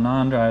over on the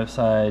non-drive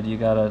side you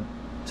gotta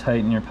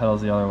tighten your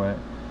pedals the other way.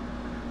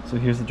 So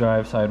here's the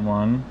drive side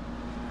one.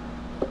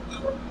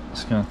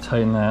 Just gonna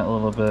tighten that a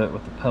little bit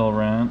with the pedal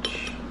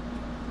wrench.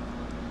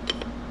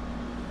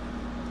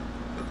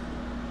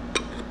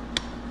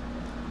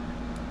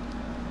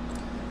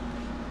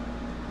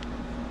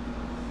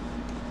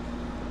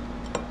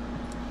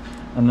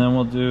 And then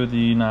we'll do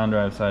the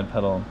non-drive side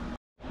pedal.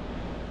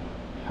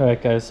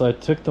 Alright guys, so I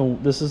took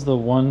this is the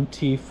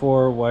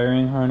 1T4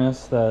 wiring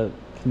harness that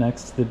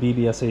connects to the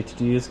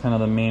BBSHD. It's kind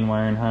of the main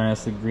wiring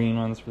harness. The green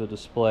one's for the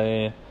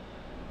display.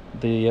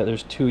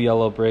 There's 2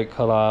 yellow brake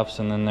cutoffs,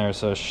 and then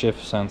there's a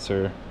shift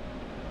sensor.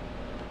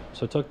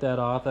 So I took that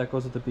off. That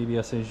goes with the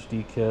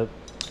BBSHD kit.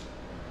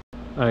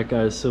 Alright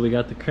guys, so we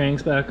got the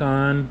cranks back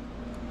on.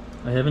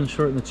 I haven't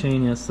shortened the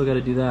chain yet, still got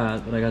to do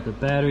that, but I got the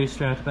battery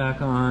strapped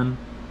back on.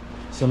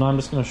 So now I'm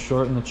just going to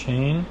shorten the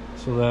chain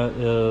so that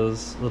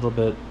is a little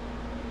bit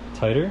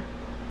tighter.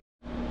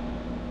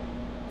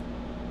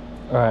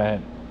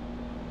 Alright,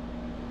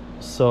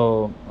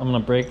 so I'm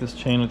going to break this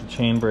chain with the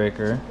chain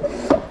breaker.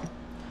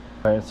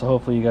 Alright, so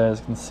hopefully you guys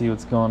can see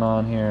what's going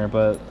on here,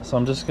 so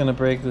I'm just going to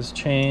break this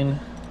chain.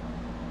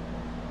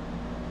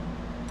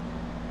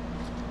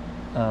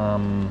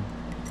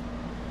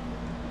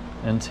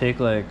 And take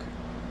like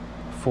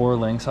 4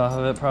 links off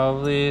of it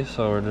probably.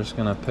 So we're just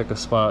going to pick a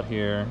spot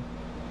here.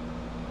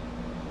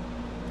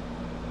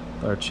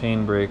 Our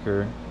chain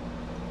breaker.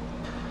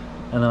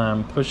 And then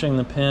I'm pushing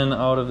the pin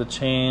out of the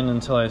chain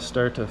until I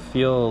start to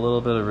feel a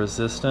little bit of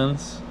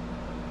resistance.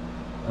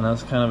 And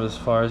that's kind of as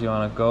far as you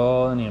want to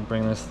go, and you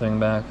bring this thing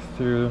back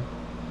through.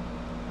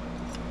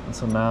 And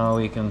so now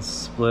we can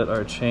split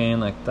our chain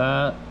like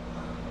that.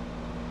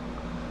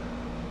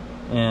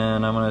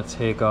 And I'm going to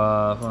take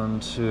off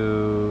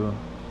onto,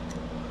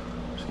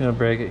 just going to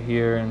break it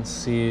here and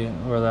see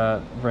where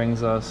that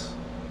brings us.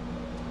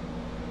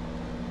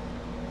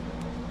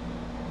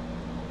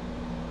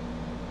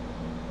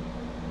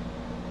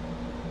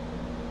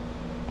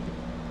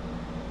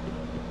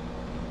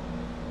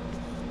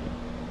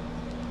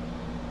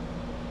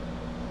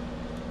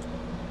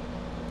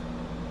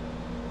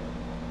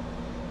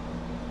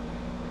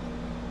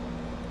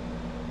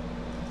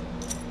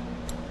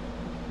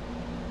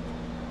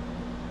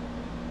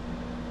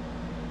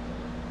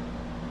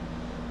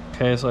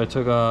 Okay, so I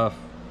took off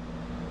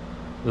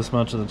this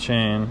much of the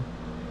chain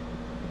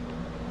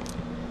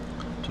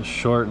to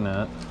shorten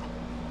it,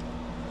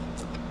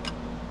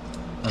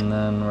 and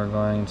then we're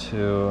going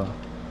to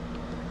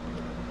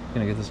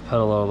get this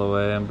pedal out of the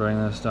way and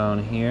bring this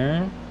down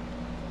here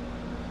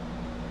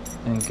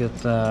and get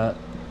that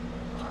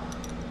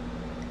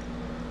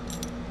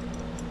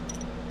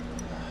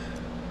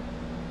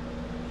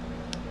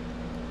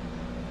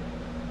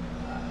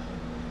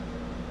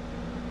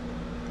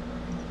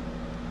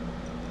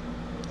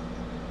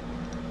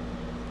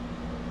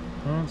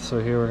so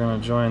here we're going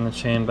to join the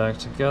chain back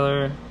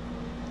together.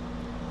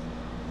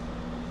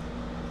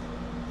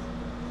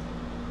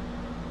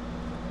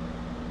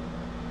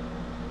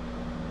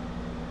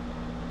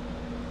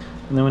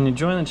 And then when you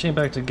join the chain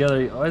back together,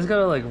 you always got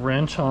to like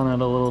wrench on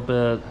it a little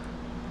bit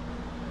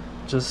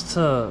just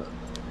to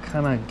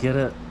kind of get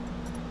it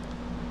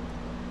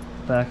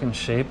back in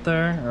shape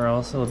there, or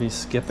else it'll be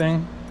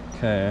skipping.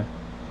 Okay.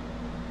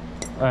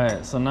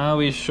 Alright, so now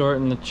we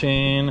shorten the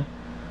chain.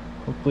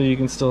 Hopefully you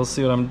can still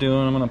see what I'm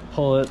doing. I'm going to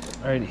pull it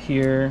right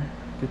here,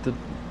 get the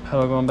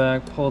pedal going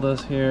back, pull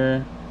this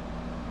here,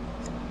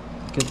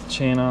 get the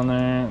chain on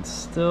there. It's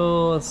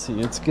still, let's see,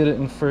 let's get it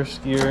in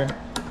first gear.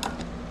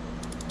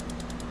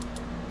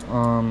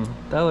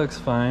 That looks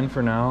fine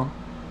for now.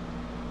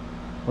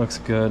 Looks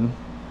good.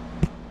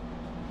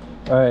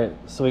 Alright,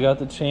 so we got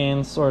the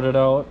chain sorted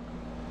out.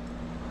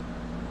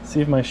 Let's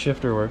see if my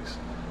shifter works.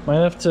 Might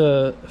have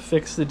to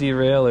fix the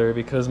derailleur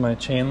because my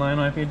chain line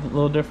might be a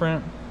little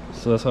different.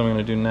 So that's what I'm going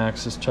to do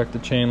next, is check the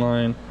chain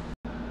line.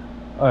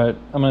 Alright,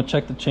 I'm going to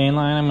check the chain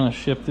line. I'm going to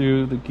shift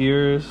through the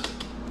gears.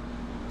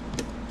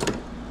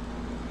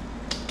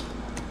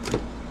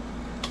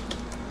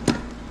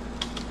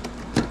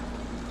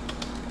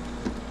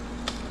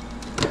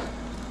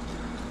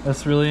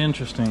 That's really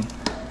interesting.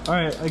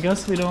 Alright, I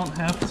guess we don't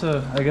have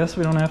to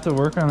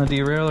work on the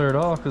derailleur at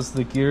all because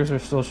the gears are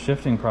still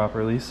shifting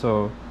properly,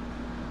 so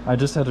I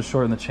just had to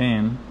shorten the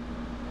chain.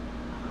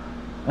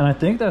 And I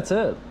think that's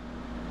it.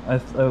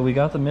 We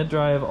got the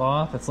mid-drive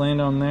off, it's laying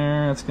down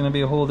there. It's going to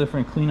be a whole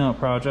different cleanup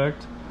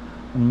project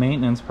and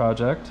maintenance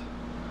project.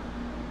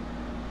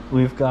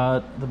 We've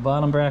got the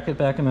bottom bracket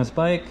back in this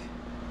bike,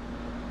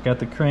 got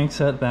the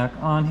crankset back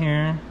on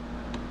here.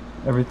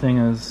 Everything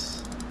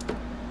is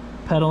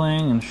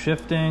pedaling and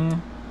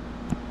shifting.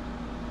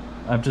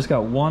 I've just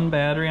got one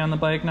battery on the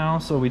bike now,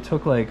 so we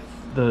took like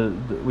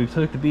we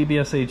took the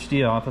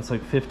BBSHD off. It's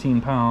like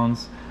 15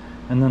 pounds.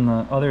 And then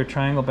the other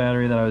triangle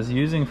battery that I was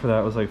using for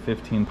that was like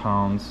 15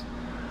 pounds.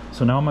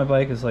 So now my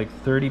bike is like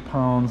 30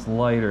 pounds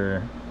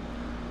lighter,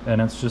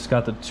 and it's just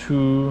got the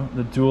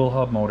dual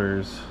hub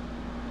motors.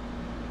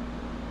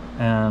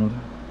 And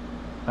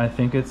I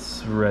think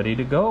it's ready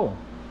to go.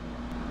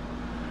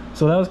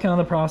 So that was kind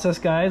of the process,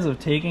 guys, of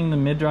taking the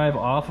mid-drive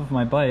off of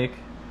my bike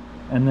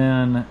and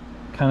then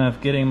kind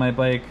of getting my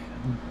bike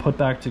put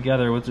back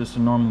together with just a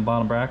normal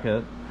bottom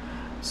bracket.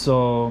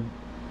 So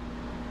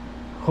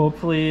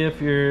hopefully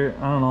if you're,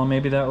 I don't know,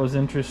 maybe that was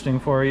interesting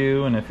for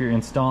you, and if you're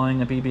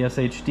installing a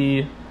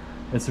BBSHD,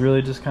 it's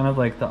really just kind of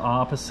like the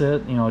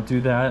opposite, you know,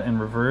 do that in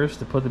reverse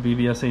to put the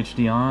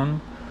BBSHD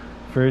on.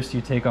 First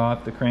you take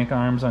off the crank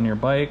arms on your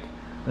bike,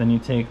 then you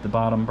take the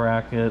bottom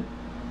bracket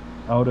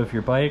out of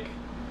your bike,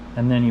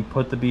 and then you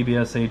put the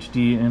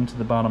BBSHD into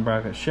the bottom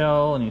bracket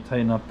shell, and you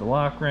tighten up the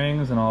lock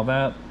rings and all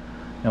that.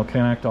 You'll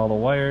connect all the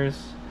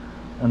wires,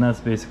 and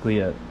that's basically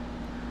it,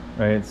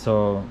 right?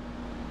 So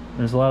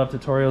there's a lot of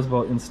tutorials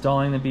about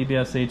installing the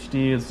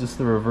BBSHD. It's just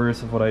the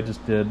reverse of what I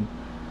just did.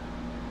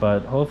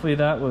 But hopefully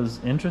that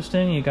was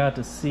interesting. You got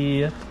to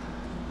see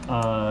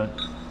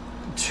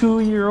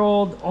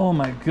 2-year-old. Oh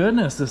my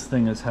goodness, this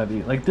thing is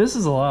heavy. Like, this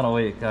is a lot of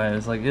weight,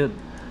 guys. Like,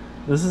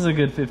 this is a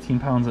good 15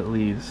 pounds at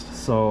least.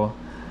 So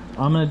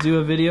I'm gonna do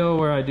a video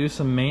where I do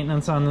some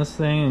maintenance on this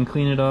thing and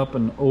clean it up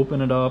and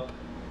open it up,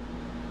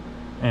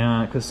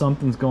 and because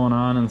something's going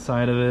on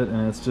inside of it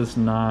and it's just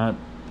not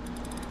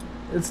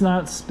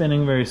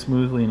spinning very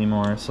smoothly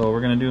anymore. So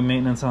we're gonna do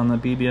maintenance on the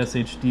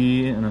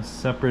BBSHD in a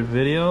separate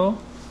video.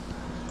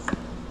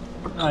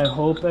 I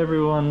hope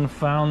everyone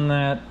found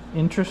that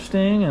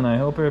interesting, and I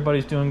hope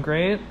everybody's doing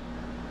great,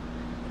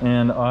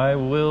 and I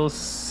will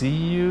see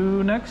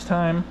you next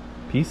time.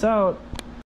 Peace out.